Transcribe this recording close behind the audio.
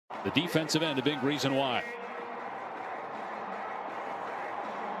The defensive end, a big reason why.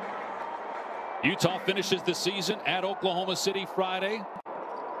 Utah finishes the season at Oklahoma City Friday.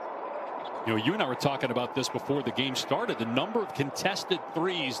 You know, you and I were talking about this before the game started. The number of contested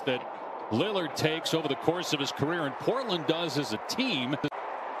threes that Lillard takes over the course of his career, and Portland does as a team.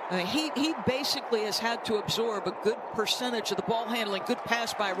 He basically has had to absorb a good percentage of the ball handling. Good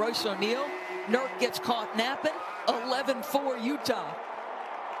pass by Royce O'Neal. Nurk gets caught napping. 11-4 Utah.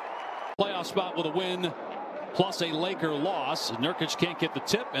 Playoff spot with a win plus a Laker loss. Nurkic can't get the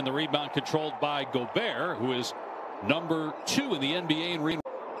tip, and the rebound controlled by Gobert, who is number 2 in the NBA in rebound.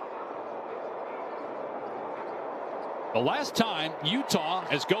 The last time Utah,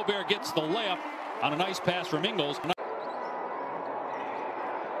 as Gobert gets the layup on a nice pass from Ingles.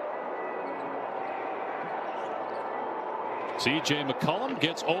 C.J. McCollum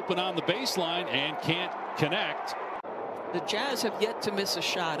gets open on the baseline and can't connect. The Jazz have yet to miss a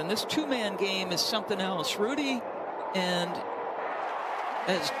shot, and this two-man game is something else. Rudy, and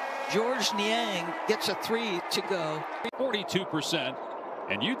as George Niang gets a 3 to go. 42%,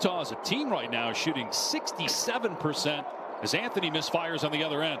 and Utah as a team right now is shooting 67% as Anthony misfires on the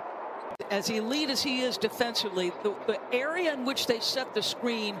other end. As elite as he is defensively, the area in which they set the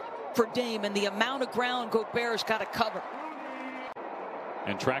screen for Dame and the amount of ground Gobert's got to cover.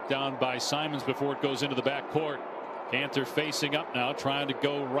 And tracked down by Simons before it goes into the backcourt. Cantor facing up now, trying to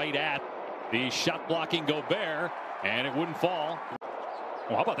go right at the shot blocking Gobert, and it wouldn't fall.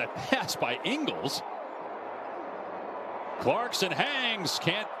 Well, how about that pass by Ingles? Clarkson hangs,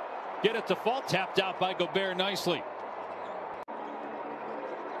 can't get it to fall, tapped out by Gobert nicely.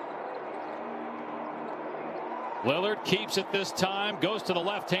 Lillard keeps it this time, goes to the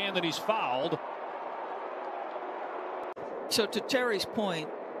left hand, and he's fouled. So to Terry's point,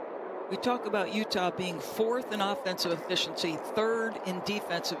 we talk about Utah being 4th in offensive efficiency, 3rd in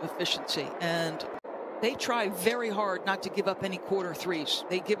defensive efficiency, and they try very hard not to give up any quarter threes.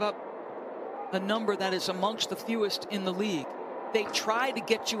 They give up a number that is amongst the fewest in the league. They try to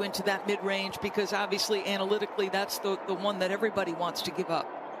get you into that mid-range because obviously analytically that's the one that everybody wants to give up.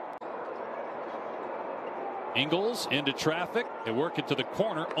 Ingles into traffic. They work it to the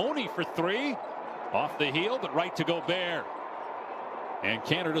corner. Oni for 3. Off the heel, but right to Gobert. And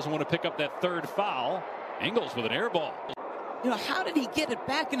Cantor doesn't want to pick up that 3rd foul. Ingles with an air ball. You know, how did he get it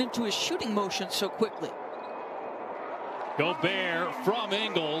back and into his shooting motion so quickly? Gobert from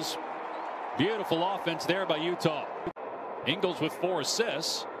Ingles. Beautiful offense there by Utah. Ingles with 4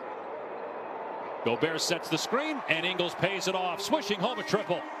 assists. Gobert sets the screen, and Ingles pays it off, swishing home a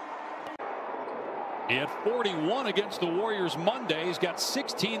triple. He had 41 against the Warriors Monday. He's got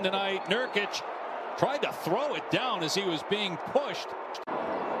 16 tonight. Nurkic tried to throw it down as he was being pushed.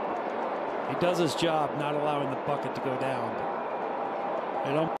 He does his job not allowing the bucket to go down.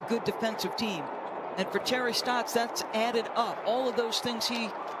 Good defensive team. And for Terry Stotts, that's added up. All of those things he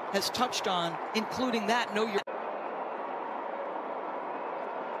has touched on, including that. Know your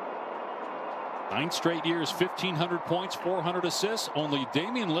 9 straight years, 1,500 points, 400 assists. Only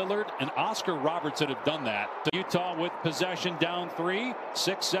Damian Lillard and Oscar Robertson have done that. Utah with possession, down 3.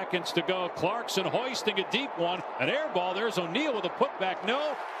 6 seconds to go. Clarkson hoisting a deep one. An air ball. There's O'Neal with a putback.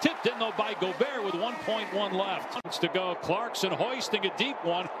 No. Tipped in though by Gobert with 1.1 left. To go. Clarkson hoisting a deep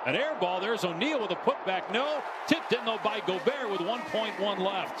one. An air ball. There's O'Neal with a putback. No. Tipped in though by Gobert with 1.1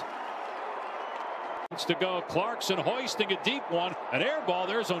 left. To go. Clarkson hoisting a deep one. An air ball.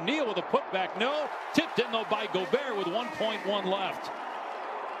 There's O'Neal with a putback. No. Tipped in though by Gobert with 1.1 left.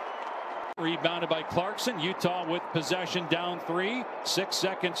 Rebounded by Clarkson. Utah with possession, down 3. 6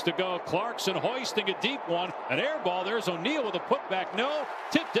 seconds to go. Clarkson hoisting a deep one. An air ball. There's O'Neal with a putback. No.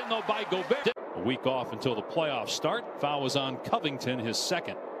 Tipped in though by Gobert. A week off until the playoffs start. Foul was on Covington, his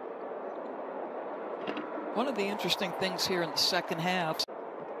 2nd. One of the interesting things here in the second half,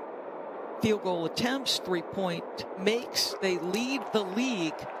 field goal attempts, 3-point makes. They lead the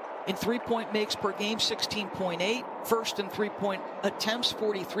league in 3-point makes per game, 16.8. First in 3-point attempts,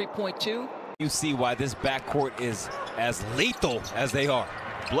 43.2. You see why this backcourt is as lethal as they are.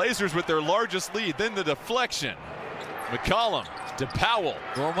 Blazers with their largest lead, then the deflection. McCollum to Powell.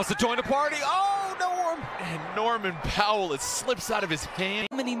 Norm wants to join the party. Oh, Norm! And Norman Powell, it slips out of his hand.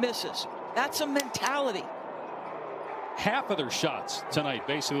 And he misses. That's a mentality. Half of their shots tonight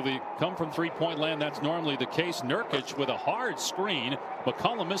basically come from 3-point land. That's normally the case. Nurkic with a hard screen.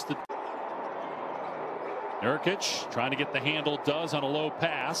 McCollum missed it. Nurkic trying to get the handle, does on a low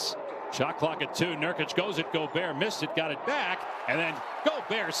pass. Shot clock at 2. Nurkic goes it. Gobert missed it, got it back, and then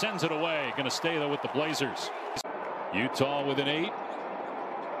Gobert sends it away. Going to stay though with the Blazers. Utah with an 8.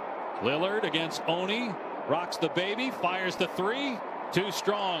 Lillard against Oni. Rocks the baby, fires the 3. Too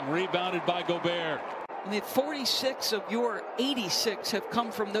strong. Rebounded by Gobert. I mean, 46 of your 86 have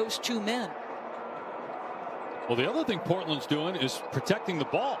come from those two men. Well, the other thing Portland's doing is protecting the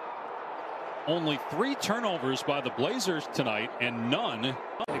ball. Only 3 turnovers by the Blazers tonight and none.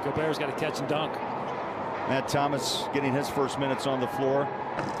 Gobert's got to catch and dunk. Matt Thomas getting his first minutes on the floor.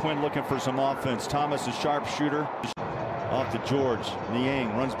 Quinn looking for some offense. Thomas, a sharp shooter. Off to George.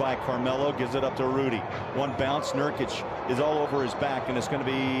 Niang runs by Carmelo, gives it up to Rudy. One bounce. Nurkic is all over his back, and it's going to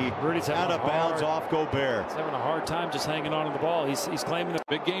be Rudy's out of bounds off Gobert. He's having a hard time just hanging on to the ball. He's claiming the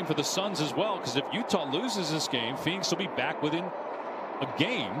big game for the Suns as well, because if Utah loses this game, Phoenix will be back within a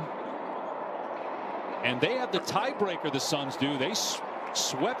game. And they have the tiebreaker, the Suns do. They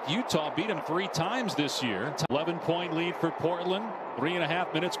swept Utah, beat them 3 times this year. 11-point lead for Portland.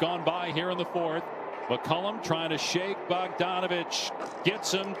 3.5 minutes gone by here in the fourth. McCollum trying to shake Bogdanovich.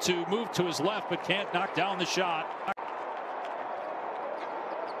 Gets him to move to his left, but can't knock down the shot.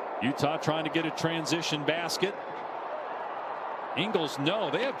 Utah trying to get a transition basket. Ingles, no,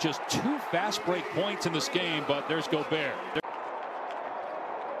 they have just 2 fast break points in this game, but there's Gobert.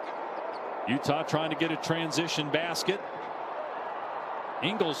 Utah trying to get a transition basket.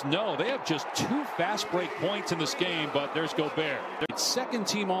 Ingles, no, they have just 2 fast break points in this game, but there's Gobert. Second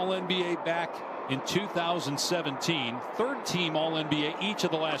team All-NBA back in 2017. Third team All-NBA each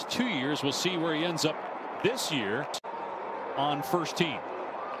of the last 2 years. We'll see where he ends up this year on first team.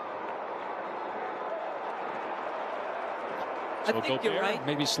 So I think Gobert you're right.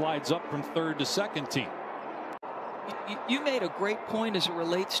 maybe slides up from third to second team. You made a great point as it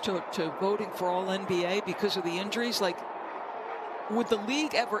relates to voting for All-NBA because of the injuries. Like, would the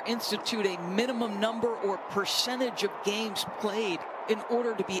league ever institute a minimum number or percentage of games played in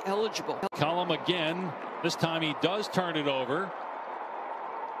order to be eligible? McCollum again. This time he does turn it over.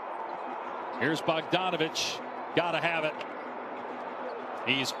 Here's Bogdanovich. Gotta have it.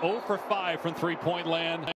 He's 0 for 5 from three-point land.